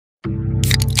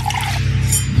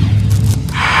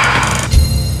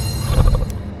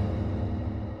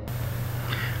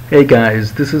Hey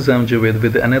guys, this is Amjad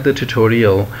with another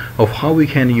tutorial of how we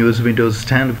can use Windows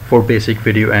 10 for basic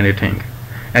video editing,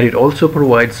 and it also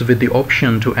provides with the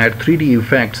option to add 3D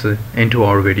effects into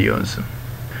our videos.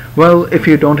 Well, if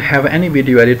you don't have any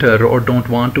video editor or don't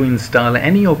want to install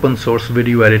any open source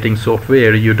video editing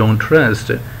software you don't trust,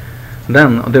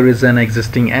 then there is an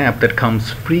existing app that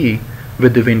comes free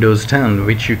with the Windows 10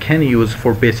 which you can use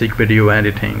for basic video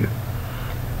editing.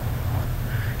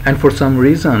 And for some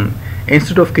reason,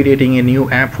 instead of creating a new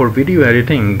app for video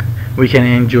editing, we can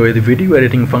enjoy the video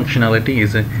editing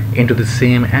functionalities into the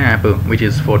same app, which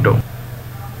is Photo.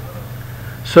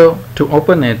 So to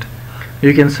open it,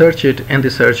 you can search it in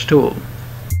the search tool.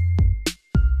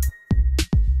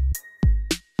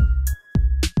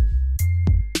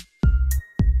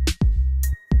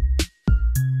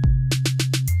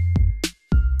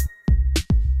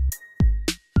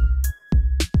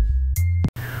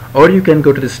 Or you can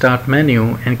go to the Start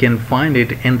menu and can find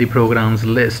it in the programs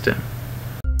list.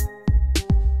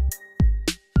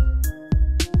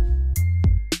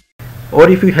 Or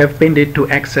if you have pinned it to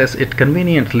access it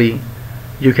conveniently,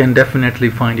 you can definitely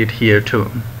find it here too.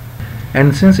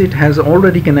 And since it has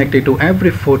already connected to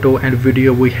every photo and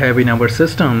video we have in our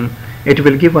system, it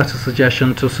will give us a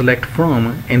suggestion to select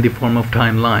from in the form of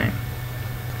timeline.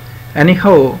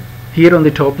 Anyhow, here on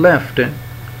the top left,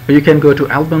 you can go to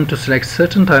album to select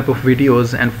certain type of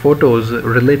videos and photos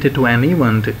related to an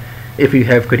event if you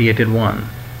have created one.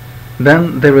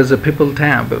 Then there is a people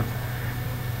tab.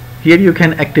 Here you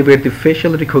can activate the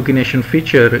facial recognition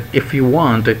feature if you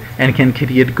want and can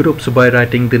create groups by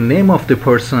writing the name of the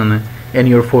person in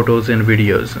your photos and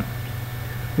videos.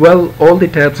 Well, all the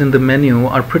tabs in the menu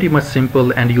are pretty much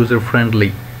simple and user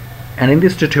friendly, and in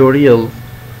this tutorial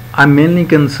I'm mainly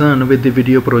concerned with the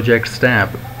video projects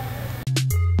tab.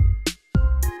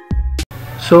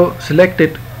 So select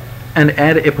it and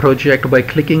add a project by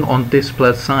clicking on this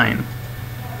plus sign.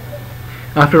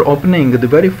 After opening, the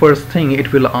very first thing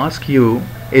it will ask you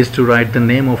is to write the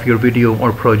name of your video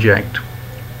or project.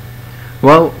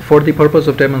 Well, for the purpose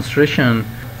of demonstration,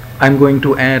 I'm going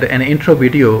to add an intro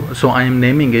video, so I am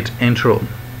naming it Intro.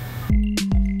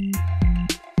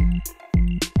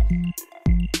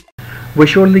 We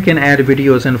surely can add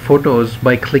videos and photos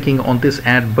by clicking on this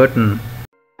add button.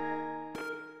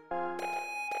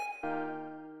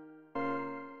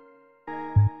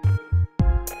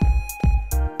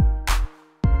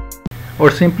 Or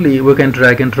simply we can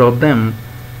drag and drop them,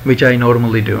 which I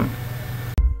normally do.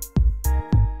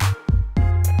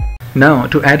 Now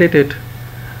to edit it,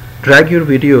 drag your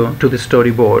video to the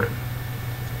storyboard,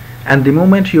 and the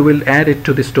moment you will add it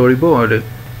to the storyboard,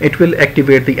 it will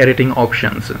activate the editing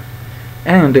options,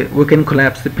 and we can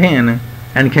collapse the pane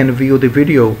and can view the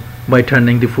video by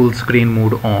turning the full screen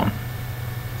mode on.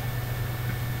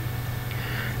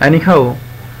 Anyhow,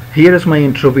 here is my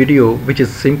intro video, which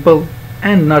is simple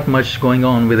and not much going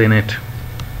on within it.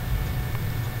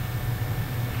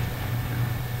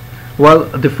 Well,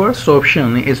 the first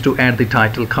option is to add the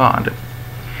title card.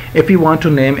 If you want to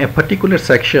name a particular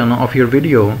section of your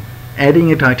video,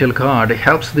 adding a title card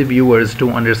helps the viewers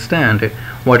to understand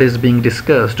what is being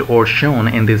discussed or shown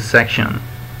in this section.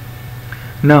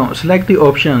 Now select the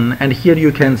option, and here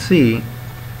you can see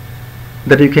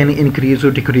that you can increase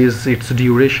or decrease its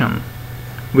duration,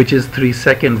 which is 3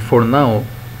 seconds for now,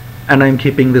 and I'm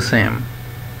keeping the same.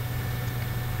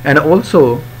 And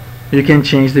also you can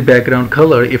change the background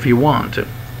color if you want.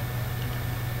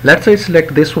 Let's say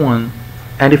select this one,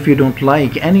 and if you don't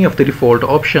like any of the default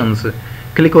options,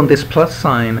 click on this plus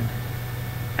sign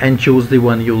and choose the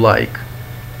one you like.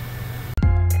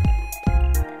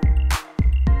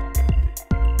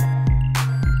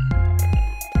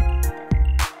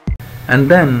 And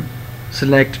then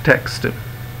select text.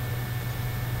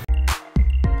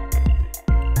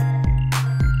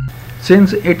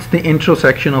 Since it's the intro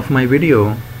section of my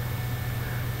video,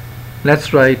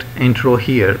 let's write intro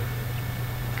here,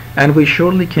 and we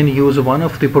surely can use one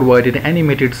of the provided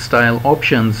animated style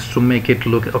options to make it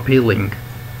look appealing.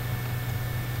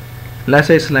 Let's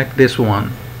say select this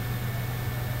one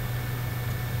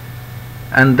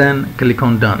and then click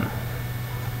on done.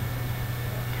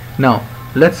 Now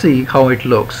let's see how it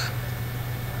looks.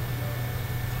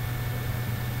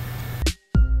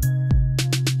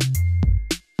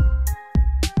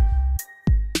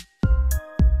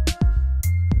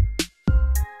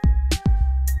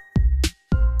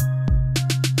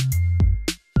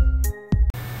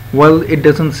 Well, it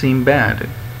doesn't seem bad.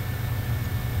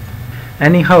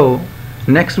 Anyhow,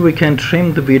 next we can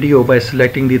trim the video by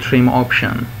selecting the trim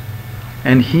option.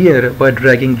 And here, by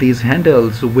dragging these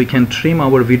handles, we can trim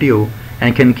our video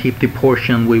and can keep the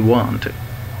portion we want.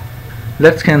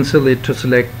 Let's cancel it to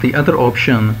select the other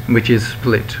option, which is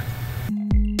split.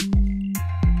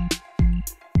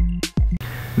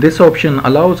 This option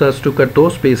allows us to cut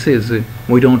those spaces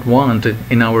we don't want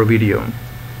in our video.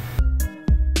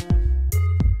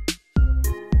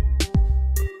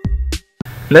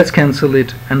 Let's cancel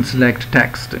it and select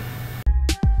text.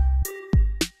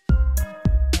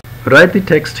 Write the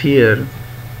text here,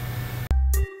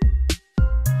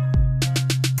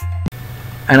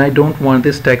 and I don't want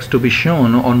this text to be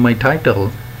shown on my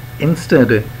title.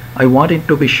 Instead, I want it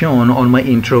to be shown on my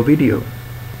intro video.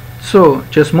 So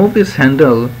just move this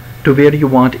handle to where you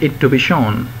want it to be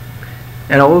shown,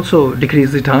 and also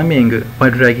decrease the timing by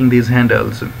dragging these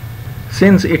handles.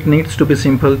 Since it needs to be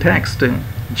simple text,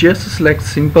 just select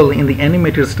simple in the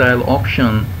animated style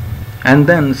option and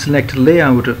then select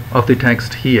layout of the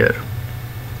text here.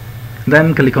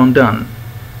 Then click on done.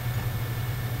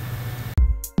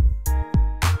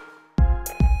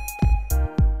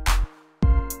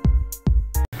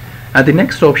 And the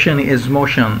next option is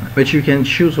motion, which you can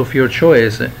choose of your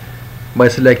choice by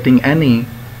selecting any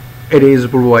it is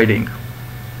providing.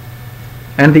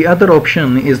 And the other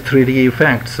option is 3D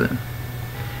effects.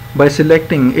 By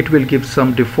selecting, it will give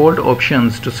some default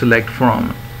options to select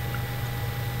from.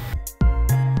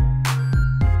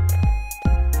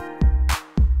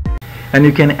 And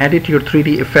you can edit your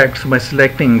 3D effects by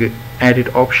selecting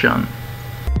edit option.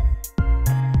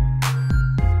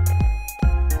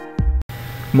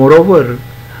 Moreover,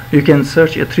 you can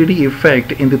search a 3D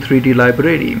effect in the 3D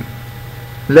library.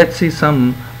 Let's see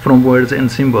some from words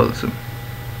and symbols.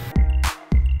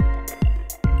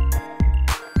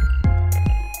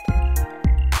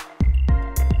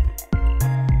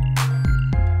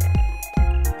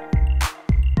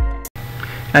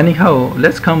 Anyhow,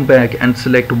 let's come back and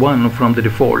select one from the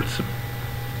defaults.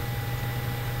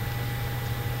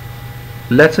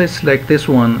 Let's say select this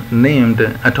one named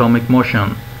Atomic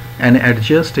Motion and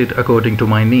adjust it according to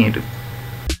my need.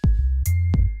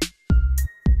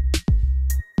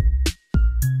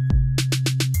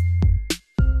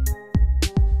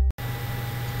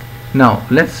 Now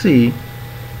let's see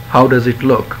how does it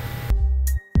look.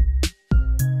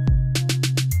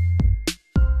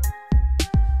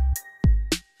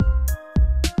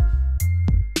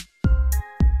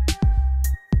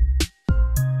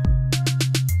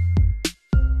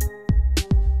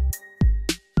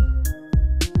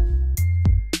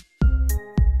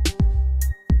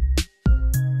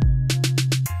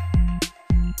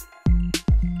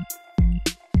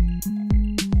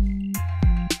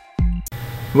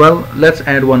 Well, let's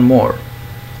add one more.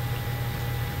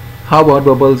 How about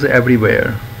bubbles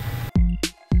everywhere?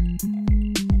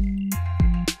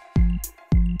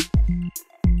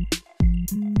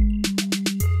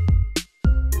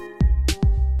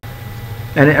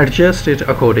 And adjust it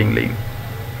accordingly.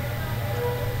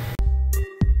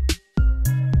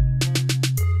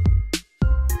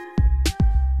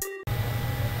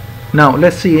 Now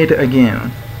let's see it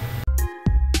again.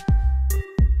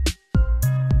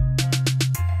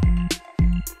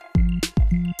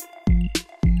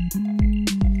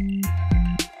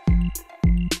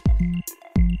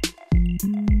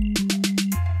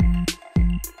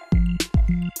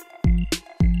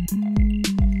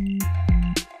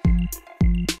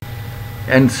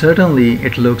 And certainly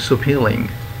it looks appealing.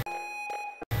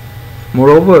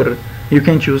 Moreover, you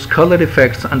can choose color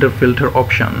effects under filter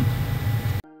option.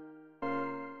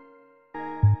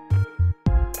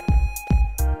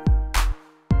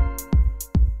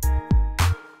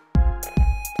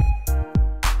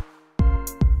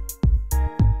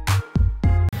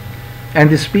 And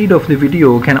the speed of the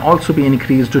video can also be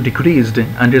increased or decreased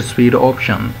under speed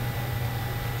option.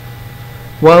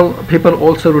 Well, people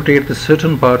also rotate the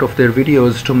certain part of their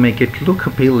videos to make it look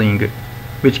appealing,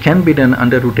 which can be done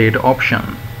under rotate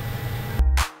option.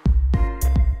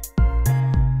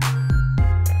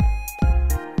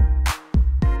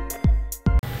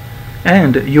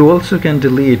 And you also can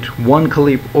delete one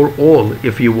clip or all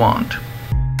if you want.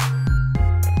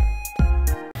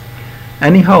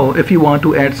 Anyhow, if you want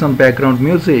to add some background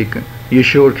music, you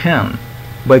sure can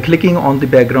by clicking on the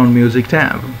background music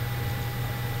tab.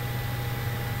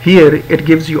 Here it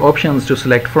gives you options to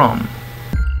select from.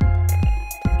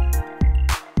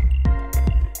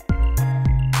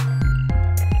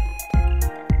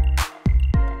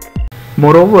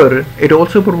 Moreover, it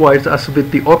also provides us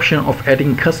with the option of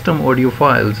adding custom audio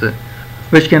files,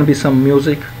 which can be some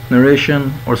music,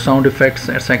 narration, or sound effects,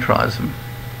 etc.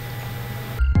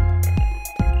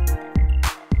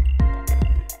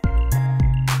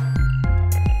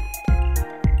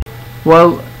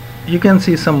 Well, you can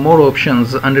see some more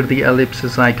options under the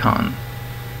ellipsis icon.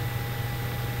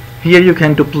 Here you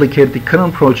can duplicate the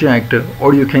current project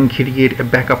or you can create a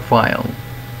backup file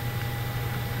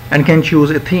and can choose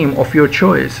a theme of your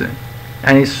choice,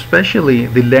 and especially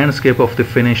the landscape of the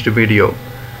finished video.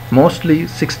 Mostly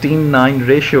 16:9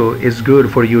 ratio is good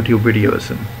for YouTube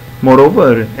videos.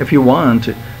 Moreover, if you want,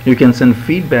 you can send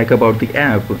feedback about the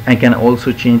app and can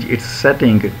also change its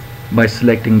setting by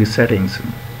selecting the settings.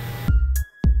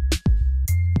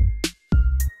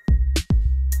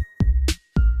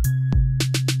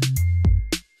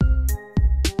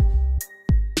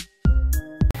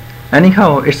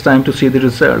 Anyhow, it's time to see the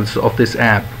results of this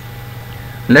app.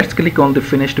 Let's click on the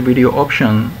finished video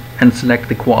option and select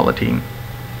the quality.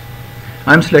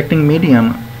 I'm selecting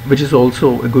medium, which is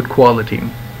also a good quality.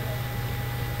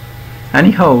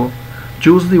 Anyhow,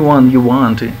 choose the one you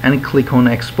want and click on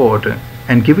export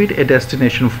and give it a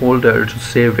destination folder to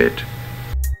save it.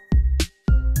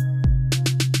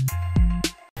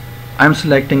 I'm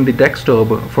selecting the desktop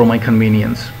for my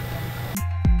convenience.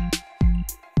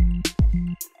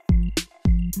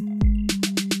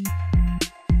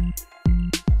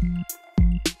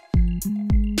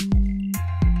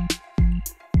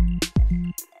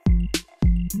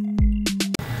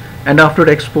 And after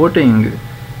exporting,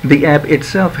 the app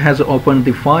itself has opened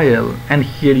the file, and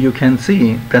here you can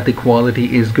see that the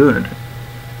quality is good.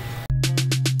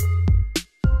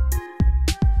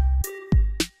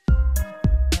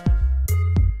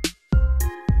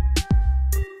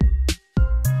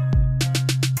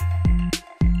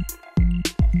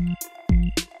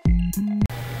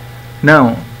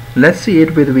 Now, let's see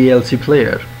it with VLC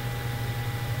player.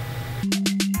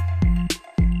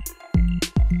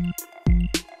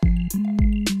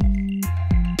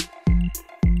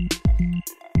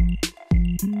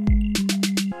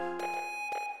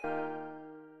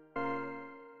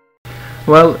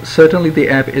 Well, certainly the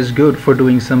app is good for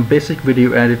doing some basic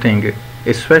video editing,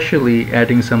 especially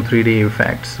adding some 3D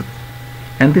effects.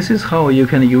 And this is how you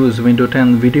can use Windows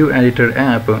 10 Video Editor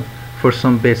app for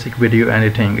some basic video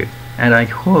editing. And I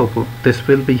hope this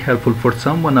will be helpful for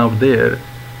someone out there,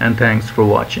 and thanks for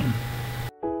watching.